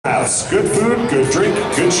house. Good food, good drink,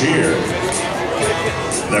 good cheer.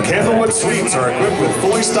 The Candlewood Suites are equipped with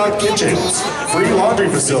fully stocked kitchens, free laundry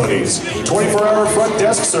facilities, 24-hour front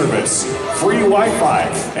desk service, free Wi-Fi,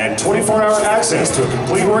 and 24-hour access to a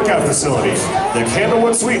complete workout facility. The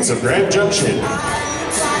Candlewood Suites of Grand Junction.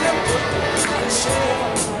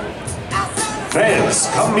 Fans,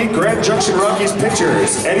 come meet Grand Junction Rockies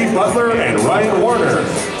pitchers Eddie Butler and Ryan Warner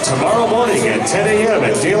tomorrow morning at 10 a.m.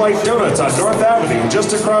 at Daylight Donuts on North Avenue,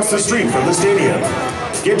 just across the street from the stadium.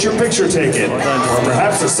 Get your picture taken, or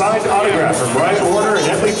perhaps a signed autograph from Ryan Warner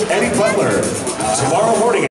and Eddie Butler tomorrow morning.